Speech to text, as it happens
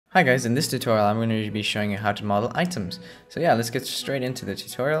Hi guys, in this tutorial I'm going to be showing you how to model items. So yeah, let's get straight into the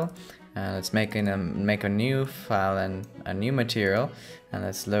tutorial. Let's make a new file and a new material, and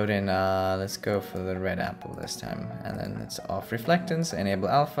let's load in, let's go for the red apple this time, and then let's off reflectance, enable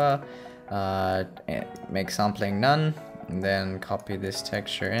alpha, make sampling none, and then copy this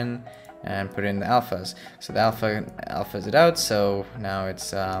texture in and put in the alphas. So the alphas it out, so now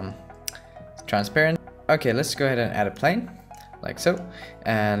it's transparent. Okay, let's go ahead and add a plane. Like so,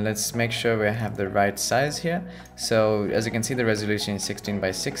 and let's make sure we have the right size here. So as you can see, the resolution is 16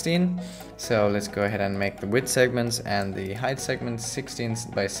 by 16. So let's go ahead and make the width segments and the height segments 16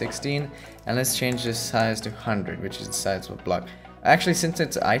 by 16, and let's change this size to 100, which is the size of a block. Actually, since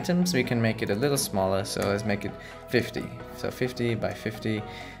it's items, we can make it a little smaller, so let's make it 50. So 50 by 50,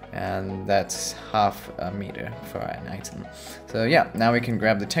 and that's half a meter for an item. So yeah, now we can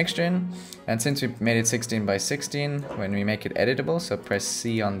grab the texture in, and since we made it 16 by 16, when we make it editable, so press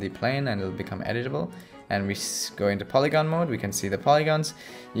C on the plane and it'll become editable, and we go into polygon mode, we can see the polygons.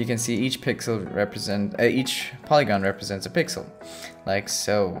 You can see each polygon represents a pixel, like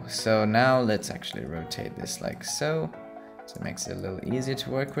so. So now let's actually rotate this like so. So it makes it a little easier to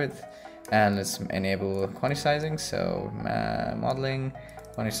work with. And let's enable Quanah Sizing, so modeling,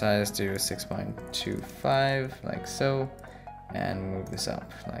 Quanah size to 6.25, like so, and move this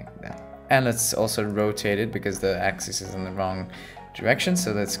up like that. And let's also rotate it because the axis is in the wrong direction,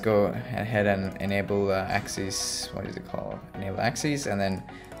 so let's go ahead and enable axis, what is it called? Enable axis, and then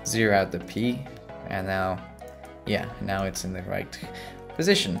zero out the P, and now, yeah, now it's in the right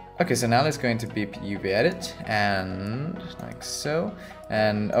position. Okay, so now let's go into UV edit and like so,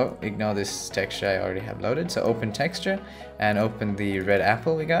 and oh, ignore this texture I already have loaded. So open texture and open the red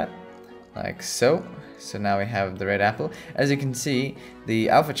apple we got, like so. So now we have the red apple. As you can see, the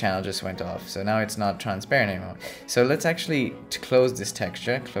alpha channel just went off, so now it's not transparent anymore. So let's actually close this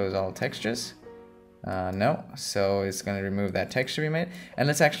texture, close all textures. No, so it's going to remove that texture we made, and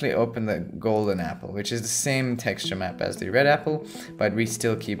let's actually open the golden apple, which is the same texture map as the red apple, but we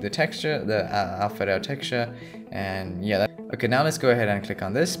still keep the texture, the alpha out texture, and yeah. Okay, now let's go ahead and click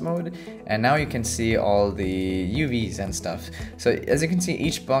on this mode, and now you can see all the UVs and stuff. So as you can see,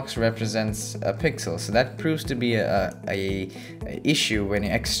 each box represents a pixel, so that proves to be a issue when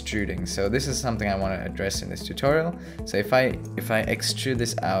you're extruding. So this is something I want to address in this tutorial. So if I extrude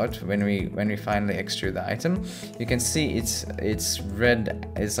this out, when we finally extrude the item, you can see it's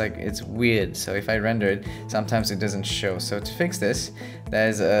red. It's weird. So if I render it, sometimes it doesn't show. So to fix this,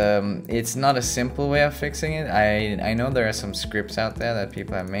 there's it's not a simple way of fixing it. I know there are some scripts out there that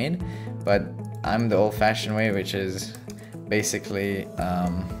people have made, but I'm the old-fashioned way, which is basically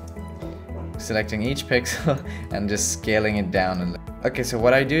selecting each pixel and just scaling it down a little. Okay, so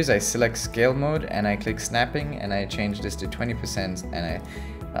what I do is I select scale mode and I click snapping, and I change this to 20%, and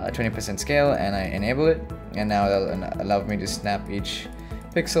 20% scale, and I enable it, and now that'll allow me to snap each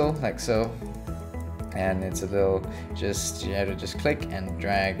pixel like so. And it's a little, you have to just click and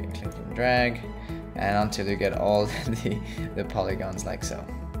drag and click and drag, and until you get all the polygons like so.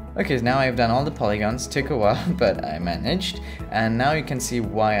 Okay, so now I've done all the polygons. Took a while, but I managed, and now you can see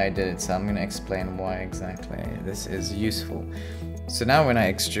why I did it. So I'm going to explain why exactly this is useful. So now when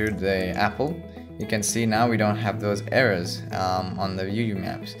I extrude the apple, you can see now we don't have those errors on the UV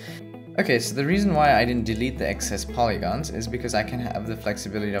maps. Okay, so the reason why I didn't delete the excess polygons is because I can have the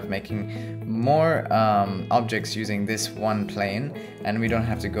flexibility of making more objects using this one plane, and we don't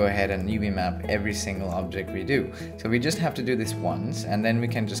have to go ahead and UV map every single object we do. So we just have to do this once, and then we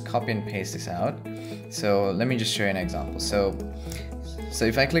can just copy and paste this out. So let me just show you an example. So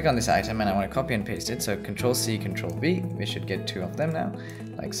if I click on this item and I want to copy and paste it, so Control C, Control V, we should get two of them now,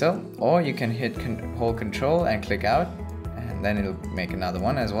 like so. Or you can hit hold Control and click out, and then it'll make another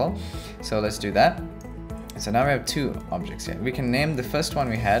one as well. So let's do that. So now we have two objects here. We can name the first one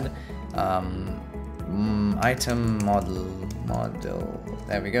we had item model,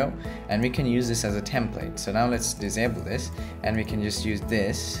 there we go, and we can use this as a template. So now let's disable this, and we can just use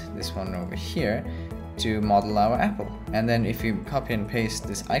this one over here to model our apple. And then if you copy and paste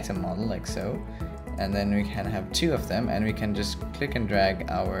this item model like so, and then we can have two of them, and we can just click and drag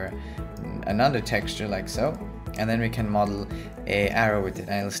another texture like so, and then we can model a arrow with it,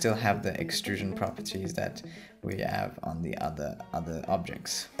 and it'll still have the extrusion properties that we have on the other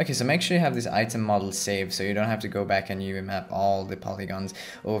objects. Okay, so make sure you have this item model saved, so you don't have to go back and UV map all the polygons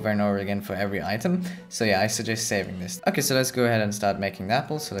over and over again for every item. So yeah, I suggest saving this. Okay, so let's go ahead and start making the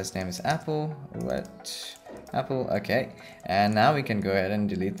apple. So let's name this apple. Apple, okay, and now we can go ahead and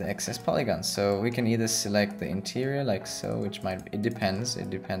delete the excess polygons. So we can either select the interior like so, which it depends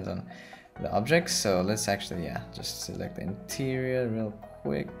on the objects. So let's actually, yeah, just select the interior real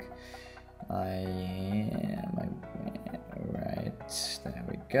quick. Right, there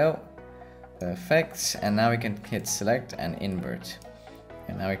we go. Perfect. And now we can hit select and invert.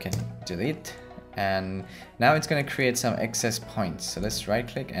 And now we can delete. And now it's going to create some excess points. So let's right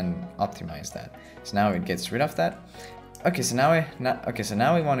click and optimize that. So now it gets rid of that. Okay, so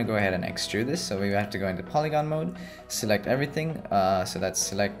now we want to go ahead and extrude this. So we have to go into Polygon Mode, select everything. So that's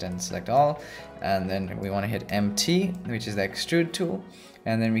select and select all. And then we want to hit MT, which is the extrude tool.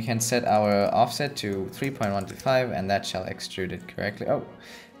 And then we can set our offset to 3.125, and that shall extrude it correctly.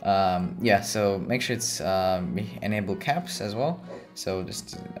 Yeah, so make sure it's enable caps as well. So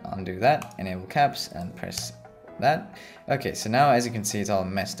just undo that, enable caps, and press that. Okay, so now as you can see, it's all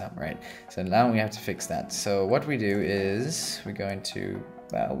messed up, right? So now we have to fix that. So what we do is we go into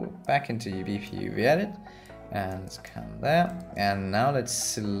back into UV edit, and let's come there. And now let's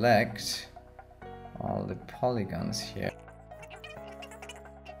select all the polygons here.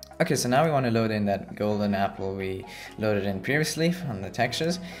 Okay, so now we want to load in that golden apple we loaded in previously from the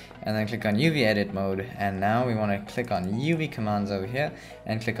textures, and then click on UV edit mode, and now we want to click on UV commands over here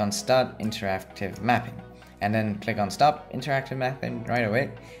and click on start interactive mapping, and then click on stop interactive mapping right away.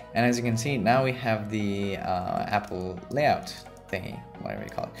 And as you can see, now we have the apple layout thingy, whatever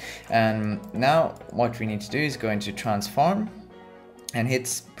you call it. And now what we need to do is go into transform and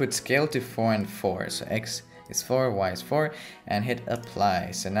put scale to 4 and 4, so X is 4, Y is 4, and hit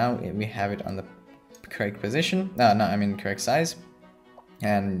apply. So now we have it on the correct position, correct size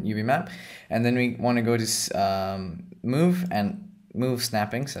and UV map. And then we want to go to move and move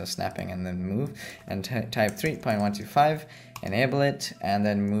snapping, so snapping and then move, and type 3.125, enable it, and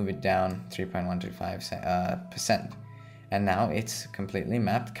then move it down 3.125%. And now it's completely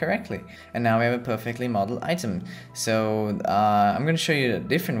mapped correctly. And now we have a perfectly modeled item. So I'm going to show you a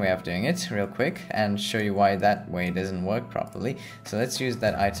different way of doing it real quick and show you why that way doesn't work properly. So let's use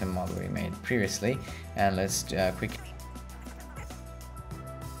that item model we made previously, and let's quick.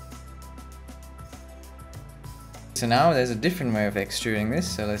 So now there's a different way of extruding this,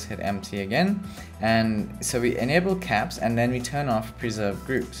 so let's hit MT again. And so we enable caps, and then we turn off preserve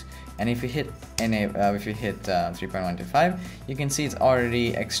groups. And if you hit 3.125, you can see it's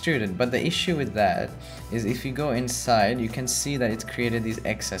already extruded. But the issue with that is if you go inside, you can see that it's created these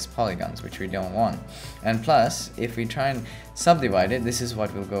excess polygons, which we don't want. And plus, if we try and subdivide it, this is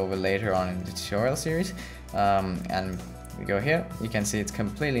what we'll go over later on in the tutorial series. And we go here, you can see it's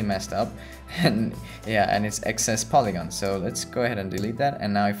completely messed up, and yeah, and it's excess polygons. So let's go ahead and delete that.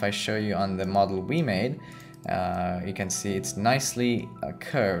 And now if I show you on the model we made, you can see it's nicely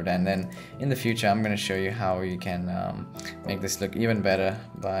curved. And then in the future I'm going to show you how you can make this look even better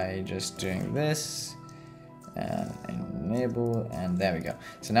by just doing this and enable, and there we go.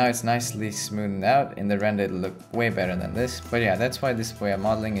 So now it's nicely smoothed out. In the render it'll look way better than this, but yeah, that's why this way of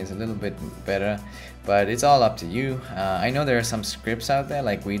modeling is a little bit better, but it's all up to you. I know there are some scripts out there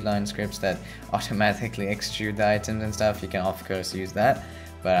like weedline scripts that automatically extrude the items and stuff. You can of course use that,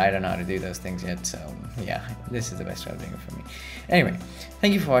 but I don't know how to do those things yet, so yeah, this is the best way of doing it for me. Anyway,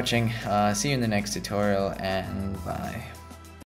 thank you for watching, see you in the next tutorial, and bye.